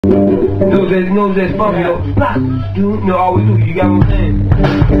Knows that spunk, you know, blah, you know, always do, you got what I'm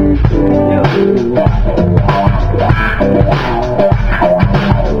saying?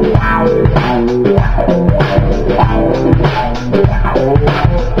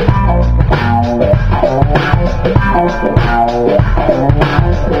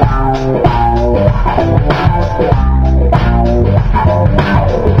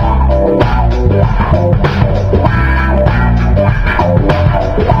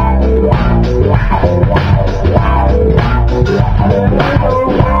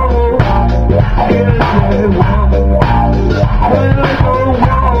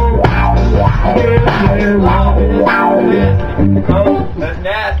 That's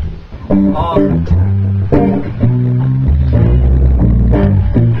nasty. Awesome.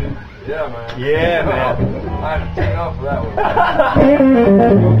 Yeah, man. Yeah, man. I had to take off for that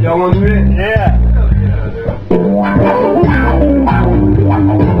one. Y'all want to do it? Yeah.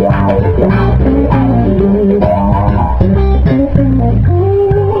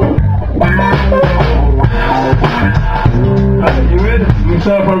 You ready? We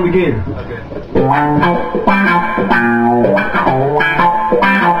start from the beginning. Okay.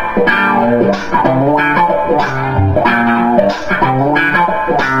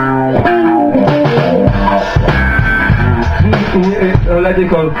 Let it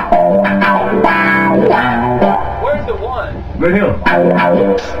go. Where's the one? Right here.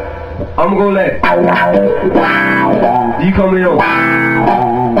 I'm gonna go left. You come in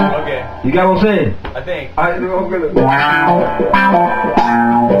on. Okay. You got what I'm saying? I think. I'm gonna.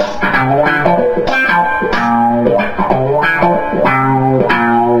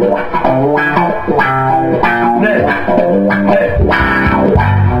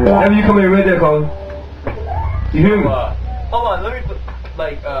 Whenever you come in right there, Colin. You hear me? Hold on, let me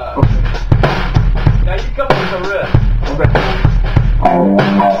now you come with the riff. Okay.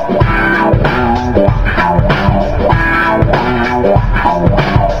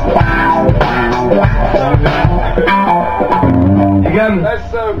 You got me?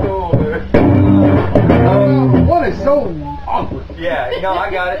 That's so cool, dude. What is so awkward? Yeah, you know, I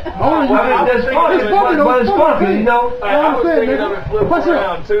got it. Oh, That's funny. It's funny, But it's funny, you know? I was thinking of it flipping What's up?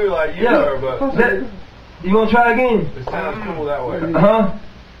 around too, like you were, but You gonna try again? it sounds cool that way. Huh?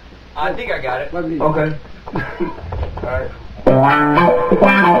 I think I got it. Okay. Alright. I'm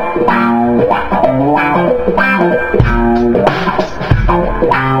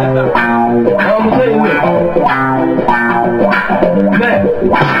gonna tell you what. Man.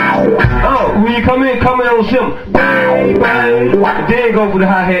 Oh, when you come in on simple. Bang, bang. Then go for the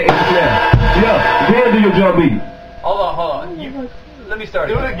hi-hat and snare. Yeah, then do your drum beat. Hold on. Let me start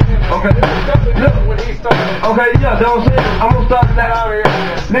Do it again. again. Okay. Look, when he started. Okay, yeah, that's what I'm saying. I'm gonna start that out here.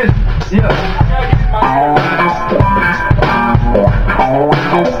 Listen, yeah.